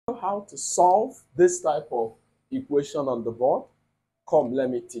how to solve this type of equation on the board? Come, let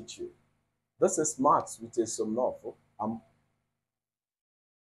me teach you. This is maths with a sum-novel.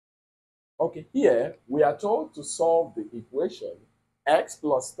 Okay, here we are told to solve the equation x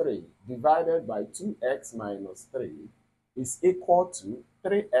plus 3 divided by 2x minus 3 is equal to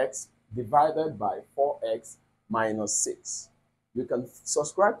 3x divided by 4x minus 6. You can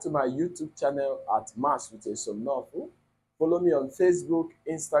subscribe to my YouTube channel at Maths with a Sum-Novel. Follow me on Facebook,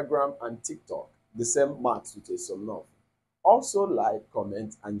 Instagram, and TikTok, the same Maths with a Sum-Novel. Also like,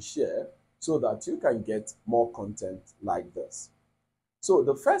 comment, and share so that you can get more content like this. So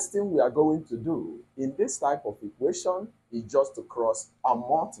the first thing we are going to do in this type of equation is just to cross and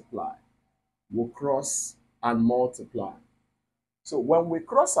multiply. We'll cross and multiply. So when we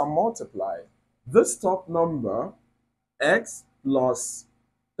cross and multiply, this top number, x plus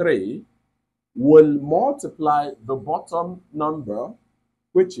 3, will multiply the bottom number,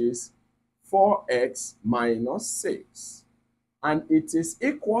 which is 4x minus 6. And it is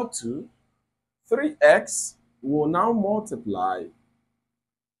equal to 3x will now multiply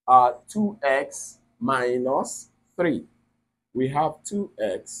 2x minus 3. We have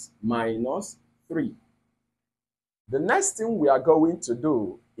 2x minus 3. The next thing we are going to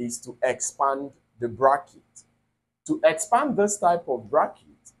do is to expand the bracket. To expand this type of bracket,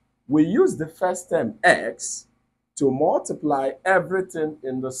 we use the first term x to multiply everything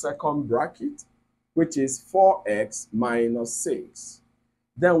in the second bracket, which is 4x minus 6.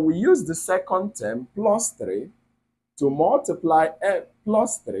 Then we use the second term plus 3 to multiply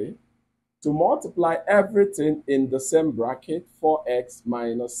everything in the same bracket, 4x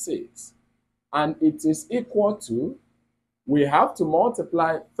minus 6. And it is equal to, we have to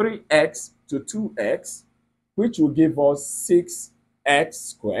multiply 3x to 2x, which will give us 6x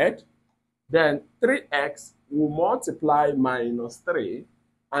squared. Then 3x will multiply minus 3,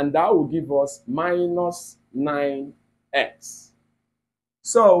 and that will give us minus 9x.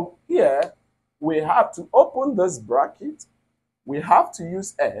 So here, we have to open this bracket. We have to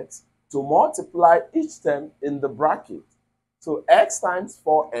use x to multiply each term in the bracket. So x times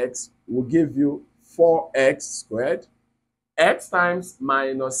 4x will give you 4x squared. X times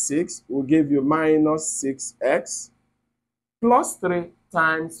minus 6 will give you minus 6x. Plus 3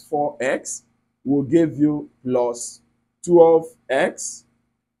 times 4x will give you plus 12x.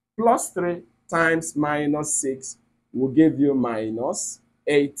 Plus 3 times minus 6 will give you minus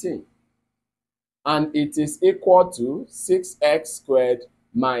 18. And it is equal to 6x squared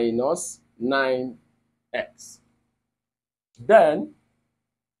minus 9x. Then,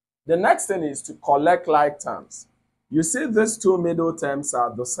 the next thing is to collect like terms. You see these two middle terms are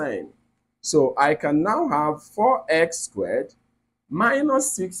the same. So I can now have 4x squared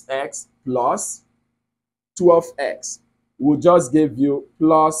minus 6x plus 12x will just give you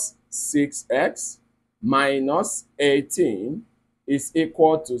plus 6x minus 18 is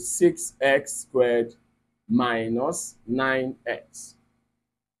equal to 6x squared minus 9x.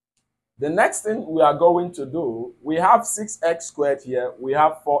 The next thing we are going to do, we have 6x squared here, we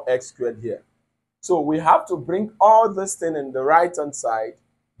have 4x squared here. So we have to bring all this thing in the right-hand side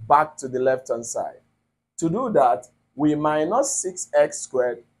back to the left-hand side. To do that, we minus 6x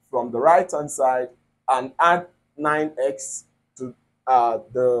squared from the right-hand side and add 9x to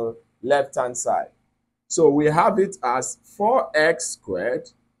the left-hand side. So we have it as 4x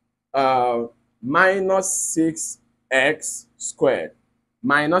squared minus 6x squared.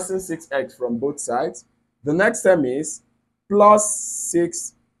 Minusing 6x from both sides. The next term is plus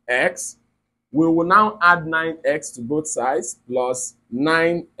 6x. We will now add 9x to both sides, plus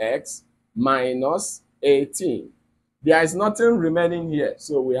 9x minus 18. There is nothing remaining here,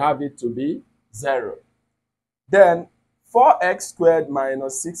 so we have it to be 0. Then 4x squared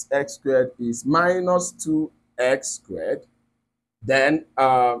minus 6x squared is minus 2x squared. Then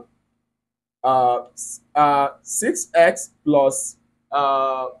 6x plus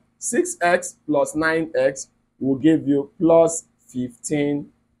 9x will give you plus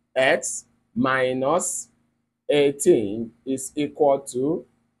 15x minus 18 is equal to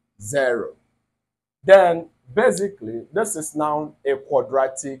 0. Then basically, this is now a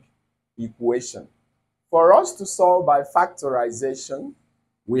quadratic equation. For us to solve by factorization,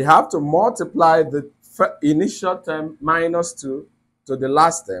 we have to multiply the initial term minus 2 to the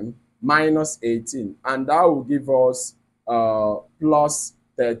last term minus 18, and that will give us plus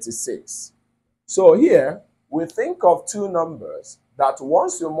 36. So here, we think of two numbers that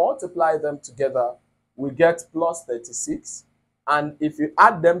once you multiply them together, we get plus 36. And if you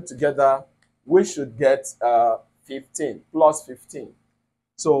add them together, we should get 15, plus 15.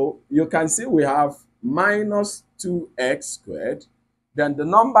 So you can see we have minus 2x squared Then the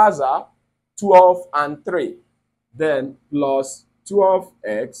numbers are 12 and 3. Then plus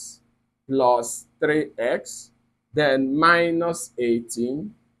 12x plus 3x, then minus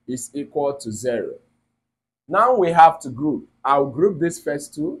 18 is equal to 0. Now we have to group. I'll group this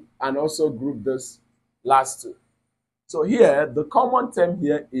first two and also group this last two. So here, the common term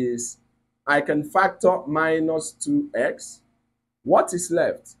here is I can factor minus 2x. What is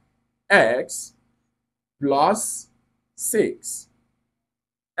left? X plus 6.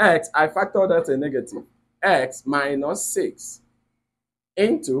 X, I factored out a negative. X minus 6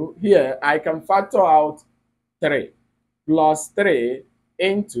 into, here, I can factor out 3 plus 3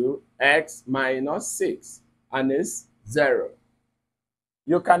 into x minus 6, and it's 0.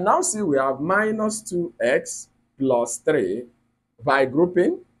 You can now see we have minus 2x plus 3 by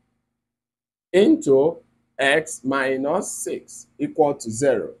grouping into x minus 6 equal to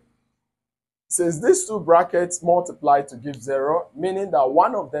 0. Since these two brackets multiply to give 0, meaning that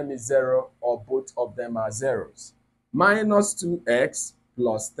one of them is 0 or both of them are zeros. Minus 2x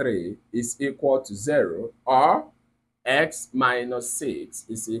plus 3 is equal to 0, or x minus 6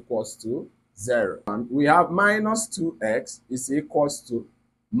 is equals to 0. And we have minus 2x is equals to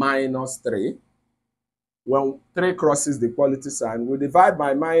minus 3. When 3 crosses the equality sign, we divide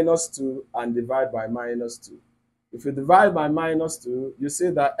by minus 2 and divide by minus 2. If you divide by minus 2, you see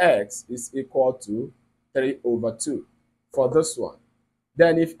that x is equal to 3 over 2 for this one.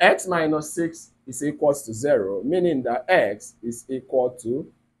 Then if x minus 6 is equals to 0, meaning that x is equal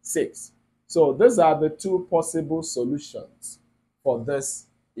to 6. So these are the two possible solutions for this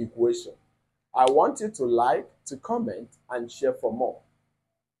equation. I want you to like, to comment, and share for more.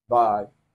 Bye.